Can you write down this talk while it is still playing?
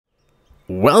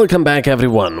Welcome back,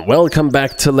 everyone. Welcome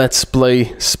back to Let's Play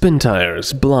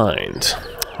Spintires Blind.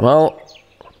 Well,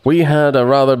 we had a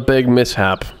rather big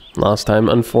mishap last time,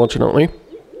 unfortunately.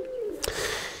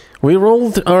 We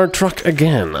rolled our truck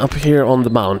again up here on the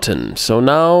mountain. So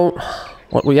now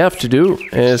what we have to do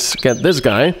is get this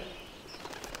guy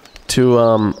to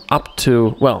up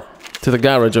to, well, to the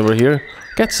garage over here,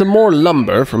 get some more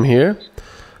lumber from here,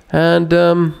 and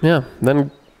yeah,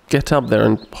 then get up there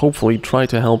and hopefully try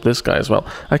to help this guy as well.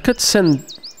 I could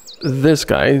send this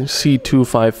guy,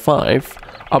 C255,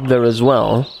 up there as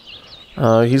well.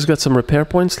 He's got some repair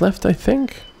points left, I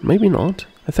think. Maybe not.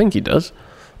 I think he does.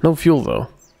 No fuel, though.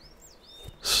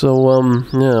 So,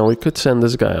 yeah, we could send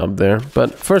this guy up there.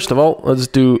 But first of all, let's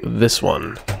do this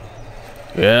one.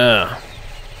 Yeah.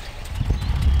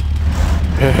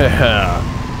 Yeah.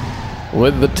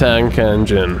 With the tank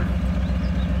engine.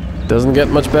 Doesn't get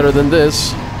much better than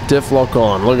this. Diff lock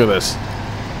on, look at this.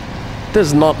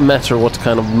 Does not matter what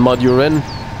kind of mud you're in.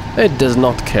 It does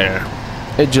not care.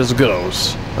 It just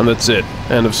goes. And that's it.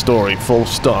 End of story. Full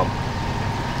stop.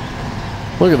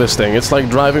 Look at this thing. It's like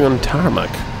driving on tarmac.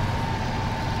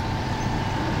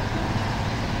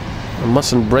 I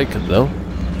mustn't break it though.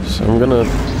 So I'm gonna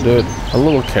do it a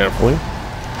little carefully.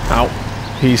 Ow.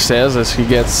 He says as he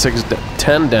gets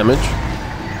 10 damage.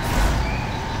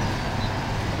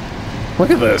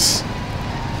 Look at this.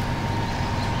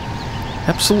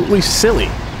 Absolutely silly.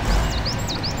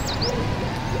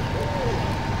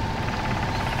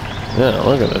 Yeah,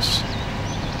 look at this.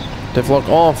 Diff lock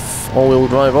off, all-wheel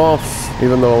drive off,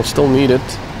 even though I'll still need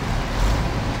it.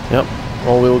 Yep,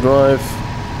 all-wheel drive.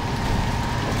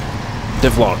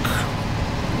 Diff lock.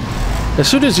 As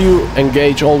soon as you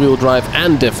engage all-wheel drive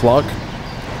and diff lock,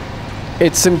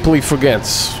 it simply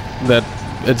forgets that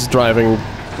it's driving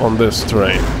on this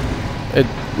terrain. It,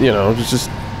 you know, it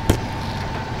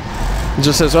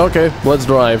just says, okay, let's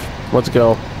drive, let's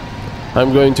go.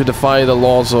 I'm going to defy the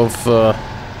laws of, whoa,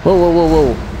 whoa, whoa,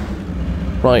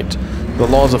 whoa. Right, the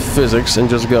laws of physics and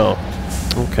just go.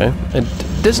 Okay,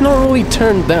 it does not really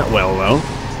turn that well, though,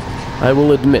 I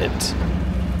will admit.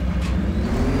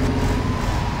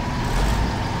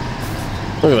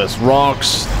 Look at this,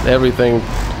 rocks, everything,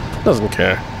 doesn't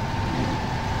care.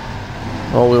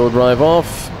 All-wheel drive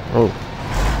off. Oh.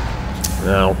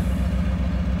 Now.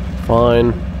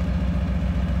 Fine.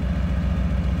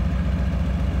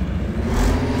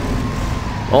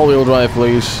 All-wheel drive,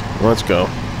 please. Let's go.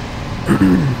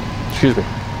 Excuse me.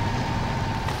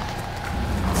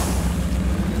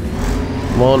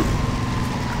 Come on.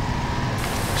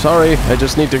 Sorry, I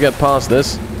just need to get past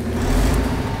this.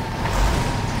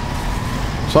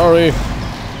 Sorry.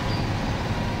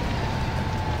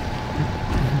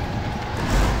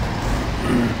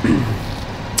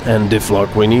 And diff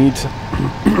lock we need.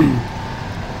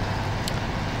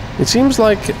 It seems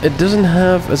like it doesn't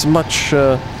have as much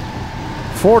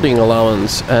fording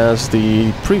allowance as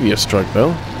the previous truck,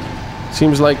 though.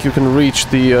 Seems like you can reach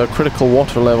the critical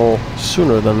water level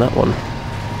sooner than that one.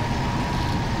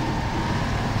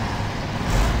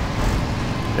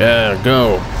 Yeah,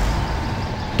 go.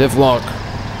 Diff lock.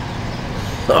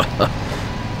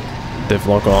 Diff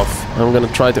lock off. I'm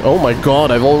gonna try to... Oh my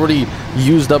god, I've already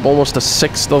used up almost a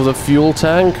sixth of the fuel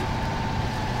tank.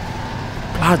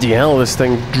 Bloody hell, this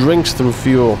thing drinks through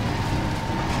fuel.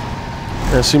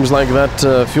 And it seems like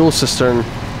that fuel cistern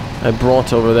I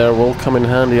brought over there will come in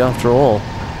handy after all.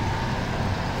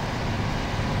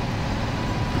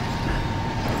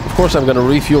 Of course I'm gonna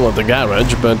refuel at the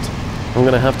garage, but I'm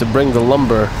gonna have to bring the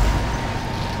lumber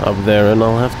up there and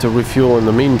I'll have to refuel in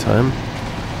the meantime.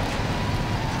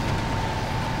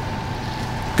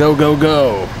 Go, go,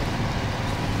 go!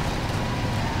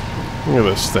 Look at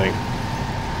this thing.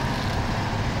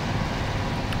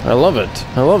 I love it.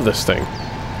 I love this thing.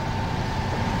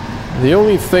 The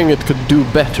only thing it could do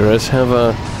better is have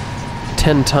a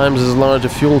 10 times as large a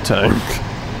fuel tank.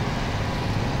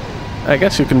 I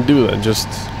guess you can do that, just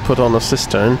put on a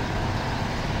cistern.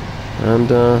 And,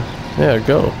 yeah,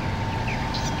 go.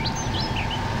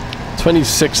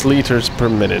 26 liters per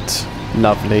minute.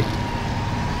 Lovely.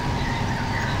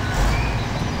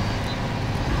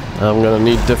 I'm gonna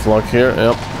need diff lock here,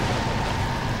 yep.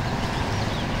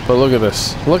 But look at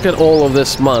this. Look at all of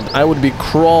this mud. I would be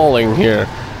crawling here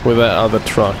with that other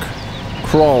truck.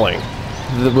 Crawling.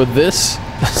 With this,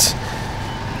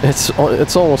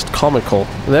 it's almost comical.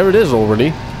 There it is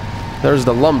already. There's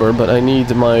the lumber, but I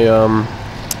need my,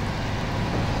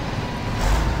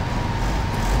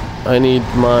 I need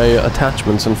my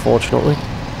attachments, unfortunately.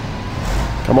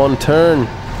 Come on, turn.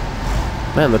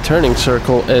 Man, the turning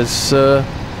circle is,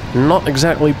 not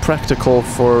exactly practical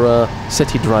for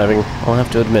city driving, I'll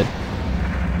have to admit.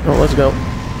 Oh, let's go.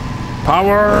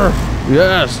 Power!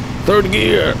 Yes! Third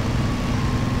gear!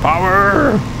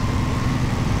 Power!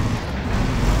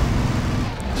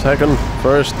 Second,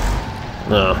 first.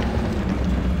 No.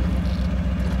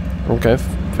 Okay,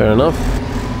 fair enough.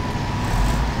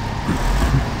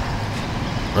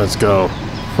 Let's go.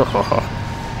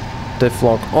 Diff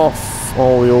lock off.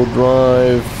 All-wheel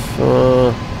drive.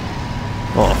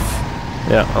 Off.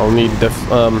 Yeah, I'll need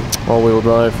all-wheel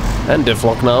drive and diff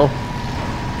lock now.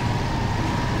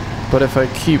 But if I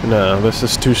keep... No, this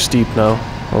is too steep now.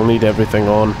 I'll need everything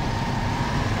on.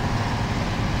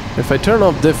 If I turn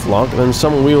off diff lock, then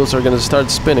some wheels are gonna start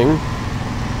spinning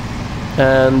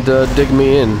and dig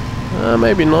me in.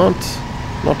 Maybe not.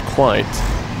 Not quite.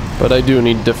 But I do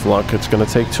need diff lock. It's gonna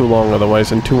take too long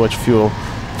otherwise and too much fuel.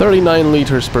 39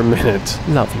 liters per minute.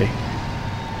 Lovely.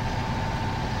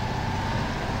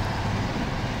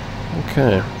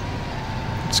 Okay.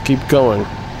 Let's keep going.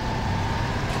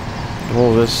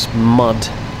 All this mud.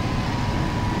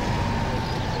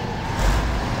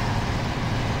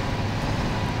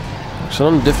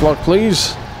 Excellent. Diff lock,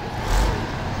 please.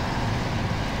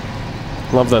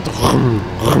 Love that.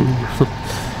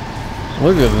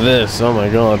 Look at this. Oh my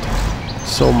god.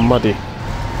 So muddy.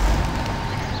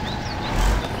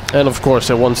 And of course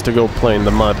it wants to go play in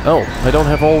the mud. Oh, I don't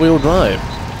have all-wheel drive.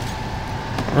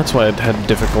 That's why it had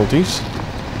difficulties.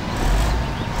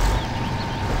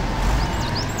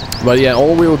 But yeah,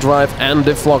 all-wheel drive and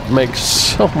diff lock makes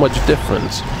so much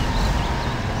difference.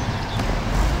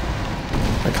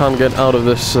 I can't get out of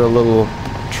this little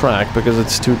track because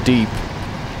it's too deep.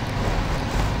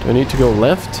 Do I need to go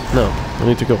left? No, I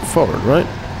need to go forward, right?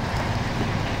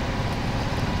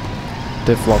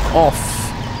 Diff lock off.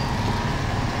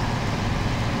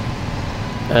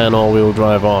 And all-wheel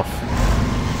drive off.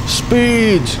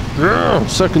 Speed!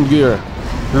 Second gear.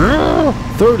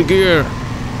 Third gear.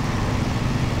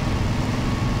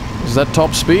 Is that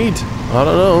top speed? I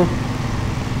don't know.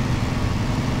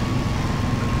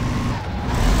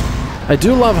 I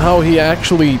do love how he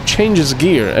actually changes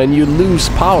gear and you lose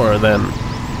power then.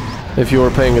 If you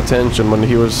were paying attention when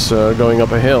he was going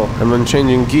up a hill and then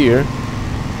changing gear.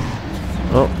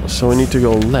 Oh, so we need to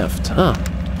go left. Ah,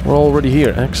 we're already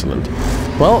here. Excellent.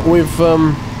 Well, we've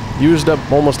used up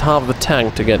almost half the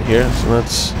tank to get here, so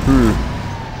that's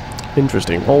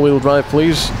interesting. All-wheel drive,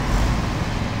 please.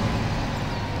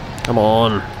 Come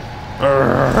on.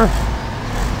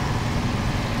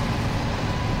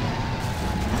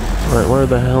 Right, where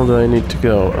the hell do I need to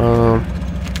go?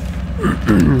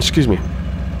 Excuse me.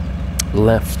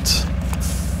 Left.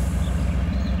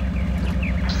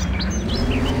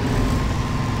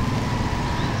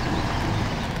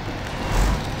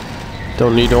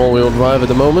 Don't need all-wheel drive at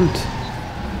the moment.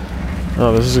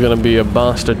 Oh, this is gonna be a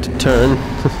bastard to turn.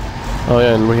 Oh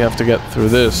yeah, and we have to get through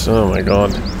this. Oh my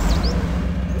god.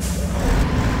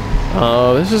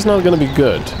 Oh, this is not gonna be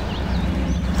good.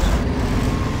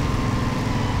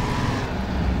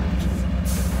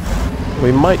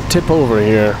 We might tip over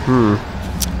here.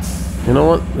 You know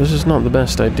what? This is not the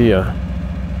best idea.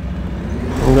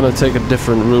 I'm gonna take a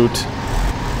different route.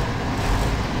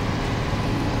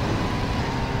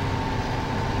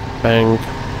 Bang.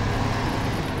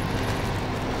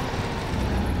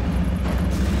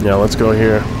 Yeah, let's go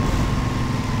here.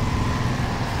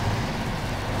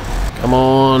 Come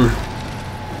on.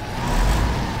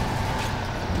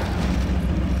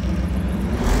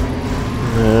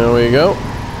 There we go.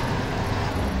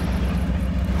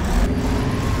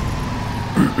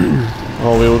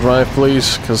 All-wheel drive,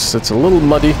 please, because it's a little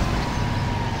muddy.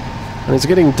 And it's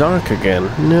getting dark again.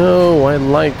 No, I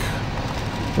like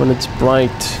when it's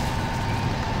bright.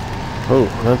 Oh,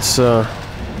 that's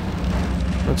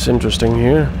interesting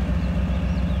here.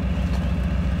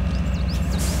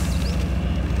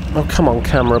 Oh, come on,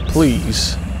 camera,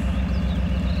 please.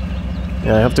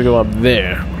 Yeah, I have to go up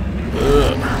there.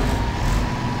 Ugh.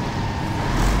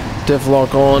 Diff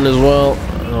lock on as well.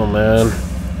 Oh, man.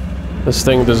 This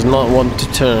thing does not want to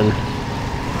turn.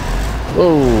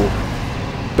 Oh,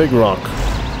 big rock.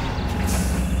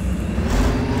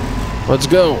 Let's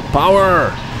go.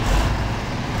 Power!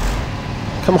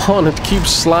 Come on, it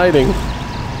keeps sliding.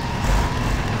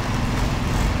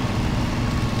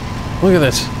 Look at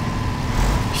this.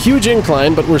 Huge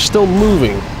incline, but we're still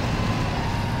moving.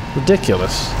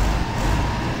 Ridiculous.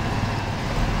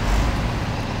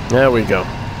 There we go.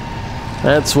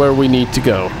 That's where we need to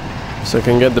go. So I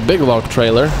can get the big log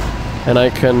trailer, and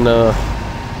I can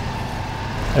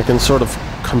sort of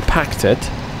compact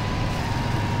it.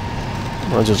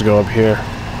 I'll just go up here.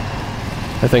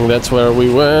 I think that's where we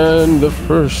went the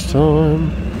first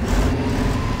time.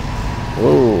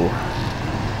 Whoa.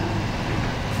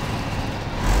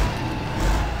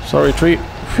 Sorry, tree.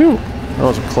 Phew! That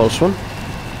was a close one.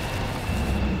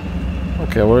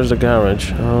 Okay, where's the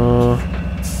garage?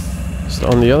 Is it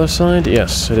on the other side?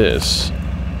 Yes, it is.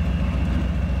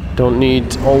 Don't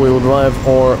need all-wheel drive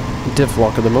or diff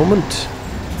lock at the moment.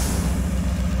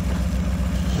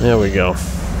 There we go.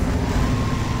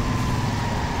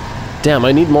 Damn,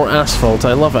 I need more asphalt.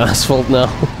 I love asphalt now.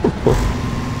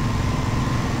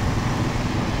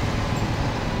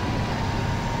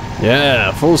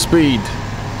 Yeah, full speed.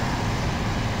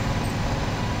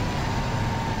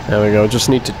 There we go, just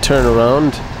need to turn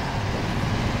around.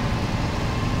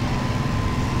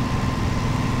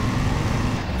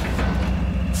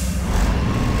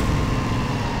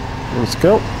 Let's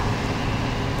go.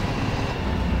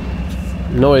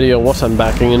 No idea what I'm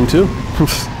backing into.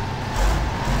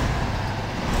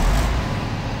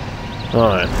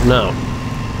 Alright, now.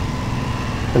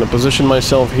 Gonna position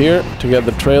myself here to get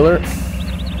the trailer.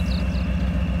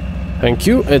 Thank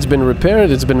you. It's been repaired,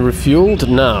 it's been refueled.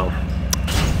 Now.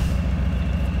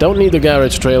 Don't need the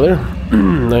garage trailer.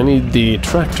 I need the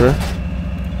tractor.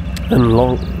 And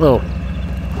long... Oh.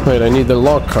 Wait, I need the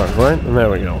log cart, right? There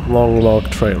we go. Long log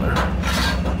trailer.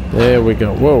 There we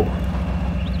go. Whoa.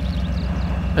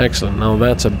 Excellent. Now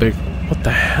that's a big... What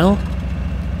the hell?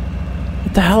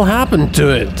 What the hell happened to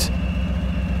it?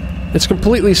 It's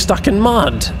completely stuck in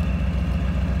mud.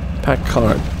 Pack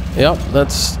cart. Yep,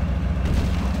 that's...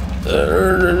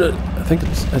 I think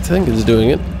it's doing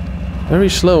it very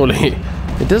slowly.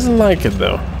 It doesn't like it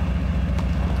though.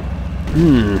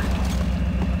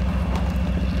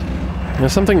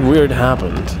 There's something weird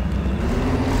happened.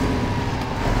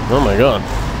 Oh my god.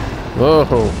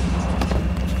 Whoa.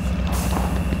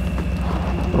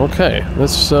 Okay,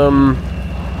 let's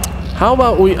how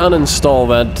about we uninstall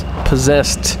that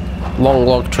possessed long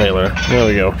log trailer? There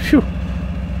we go. Phew.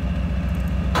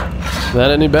 Is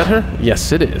that any better?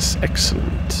 Yes, it is.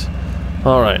 Excellent.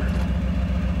 Alright.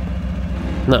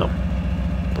 Now,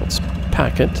 let's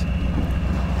pack it.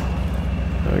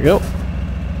 There we go.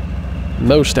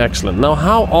 Most excellent. Now,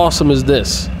 how awesome is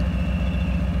this?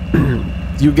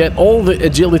 You get all the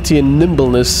agility and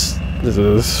nimbleness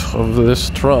of this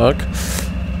truck,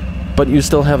 but you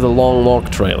still have the long log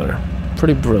trailer.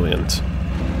 Pretty brilliant.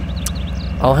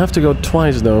 I'll have to go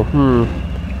twice, though.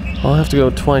 I'll have to go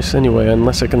twice anyway,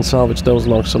 unless I can salvage those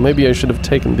logs. So maybe I should have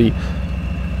taken the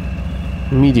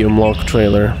medium log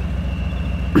trailer.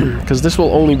 Because this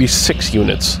will only be 6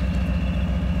 units.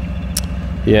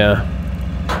 Yeah.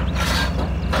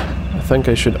 I think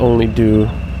I should only do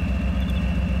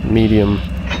medium.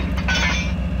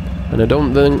 And I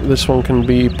don't think this one can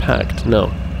be packed.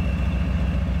 No.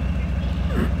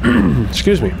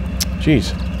 Excuse me.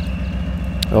 Jeez.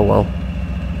 Oh well.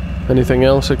 Anything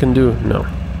else I can do? No.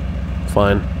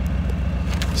 Fine.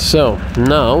 So,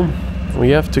 now we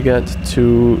have to get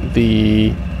to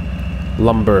the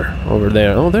lumber over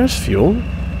there. Oh, there's fuel.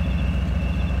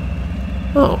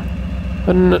 Oh.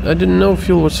 I didn't know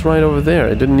fuel was right over there.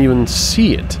 I didn't even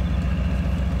see it.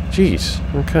 Jeez.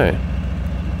 Okay.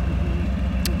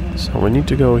 So we need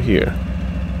to go here.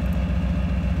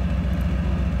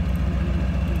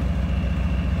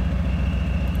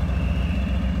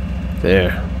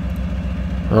 There.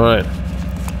 Alright.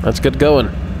 Let's get going.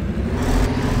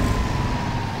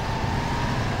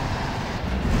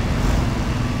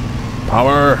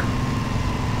 Power!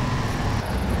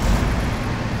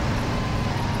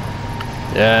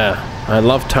 Yeah, I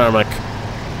love tarmac.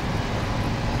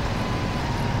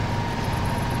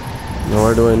 Now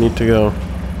where do I need to go?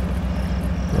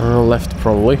 Left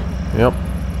probably. Yep.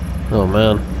 Oh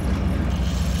man.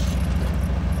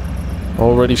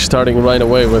 Already starting right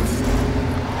away with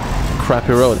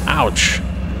crappy road. Ouch!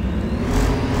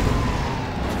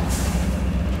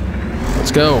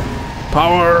 Let's go.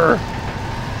 Power!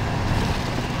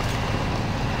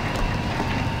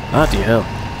 Bloody hell.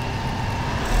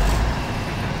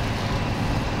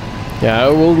 Yeah, I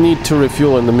will need to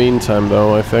refuel in the meantime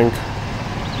though, I think.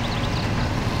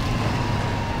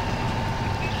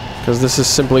 Because this is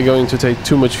simply going to take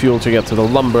too much fuel to get to the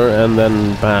lumber and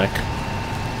then back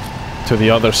to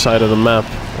the other side of the map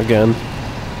again.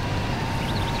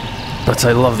 But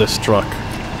I love this truck.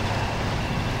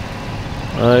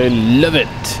 I love it.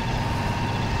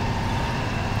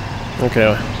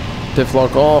 Okay, diff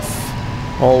lock off,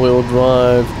 all-wheel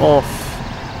drive off.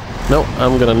 No,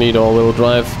 I'm gonna need all-wheel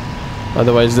drive.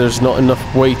 Otherwise there's not enough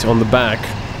weight on the back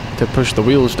to push the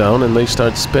wheels down and they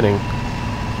start spinning.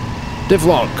 Diff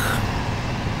lock.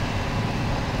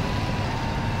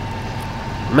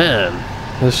 Man,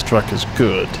 this truck is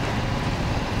good.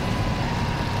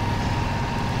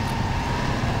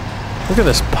 Look at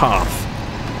this path.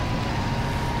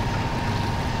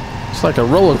 It's like a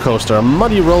roller coaster, a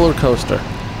muddy roller coaster.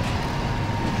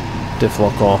 Diff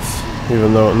lock off.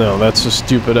 Even though, no, that's a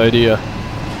stupid idea.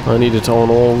 I need it on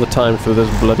all the time through this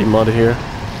bloody mud here.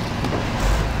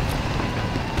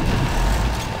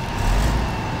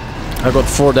 I got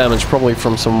 4 damage, probably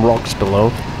from some rocks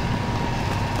below.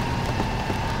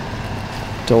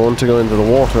 Don't want to go into the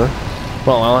water.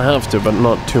 Well, I'll have to, but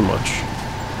not too much.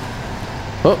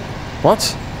 Oh,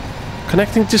 what?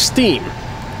 Connecting to Steam.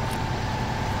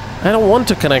 I don't want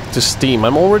to connect to Steam.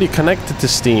 I'm already connected to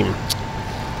Steam.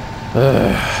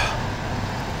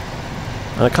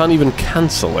 I can't even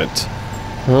cancel it.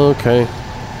 Okay.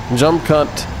 Jump cut.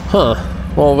 Huh.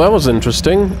 Well, that was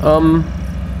interesting.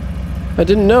 I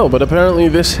didn't know, but apparently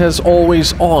this has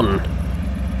always on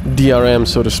DRM,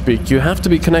 so to speak. You have to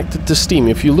be connected to Steam.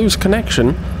 If you lose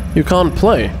connection, you can't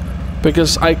play.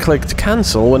 Because I clicked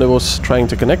cancel when it was trying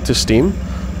to connect to Steam,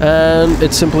 and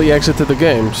it simply exited the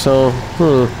game, so,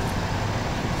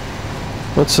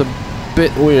 That's a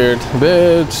bit weird, a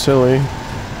bit silly.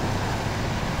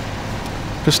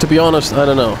 Because to be honest, I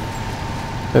don't know.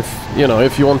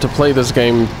 If you want to play this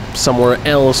game somewhere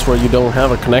else where you don't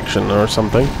have a connection or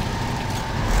something.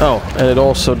 Oh, and it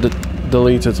also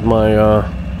deleted my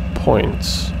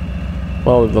points.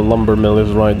 Well, the lumber mill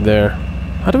is right there.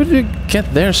 How did we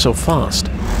get there so fast?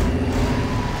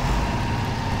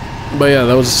 But yeah,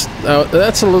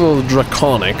 that's a little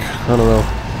draconic. I don't know.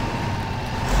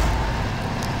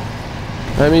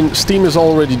 I mean, Steam is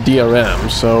already DRM,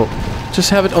 so just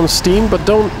have it on Steam, but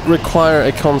don't require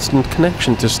a constant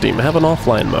connection to Steam. Have an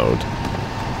offline mode.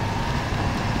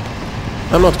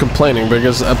 I'm not complaining,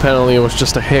 because apparently it was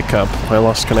just a hiccup. I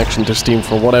lost connection to Steam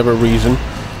for whatever reason,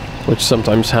 which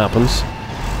sometimes happens.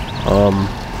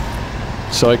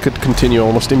 So I could continue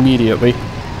almost immediately.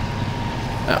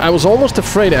 I was almost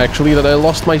afraid, actually, that I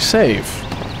lost my save.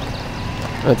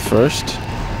 At first.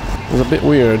 It was a bit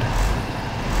weird.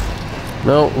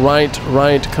 No,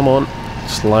 right, come on.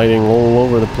 Sliding all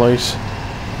over the place.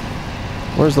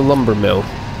 Where's the lumber mill?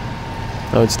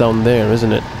 Oh, it's down there,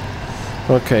 isn't it?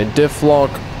 Okay, diff lock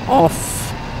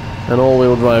off. And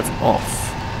all-wheel drive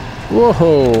off.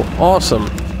 Whoa, awesome.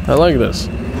 I like this.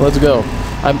 Let's go.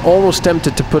 I'm almost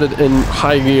tempted to put it in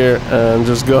high gear and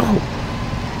just go.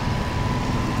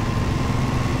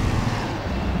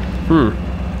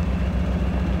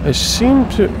 I seem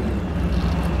to...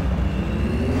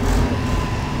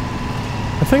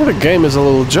 I think the game is a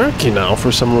little jerky now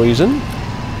for some reason.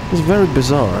 It's very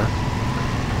bizarre.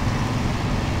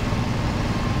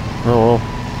 Oh well.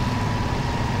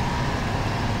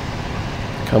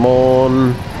 Come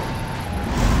on.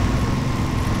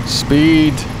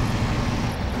 Speed.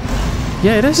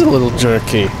 Yeah, it is a little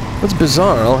jerky. That's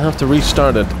bizarre. I'll have to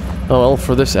restart it. Oh well,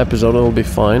 for this episode it'll be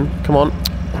fine. Come on.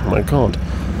 Oh my god.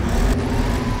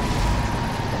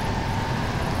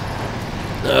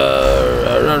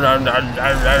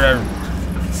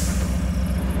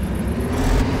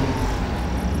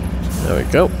 There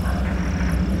we go.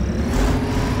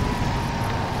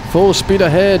 Full speed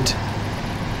ahead.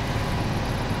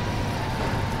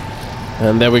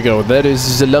 And there we go. That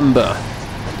is the lumber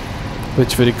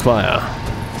which we require.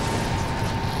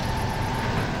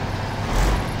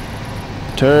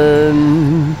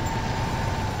 Turn.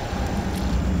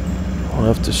 I'll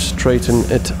have to straighten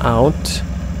it out.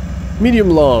 Medium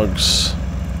logs.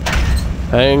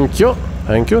 Thank you.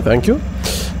 Thank you. Thank you.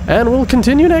 And we'll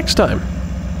continue next time.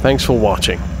 Thanks for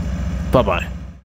watching. Bye-bye.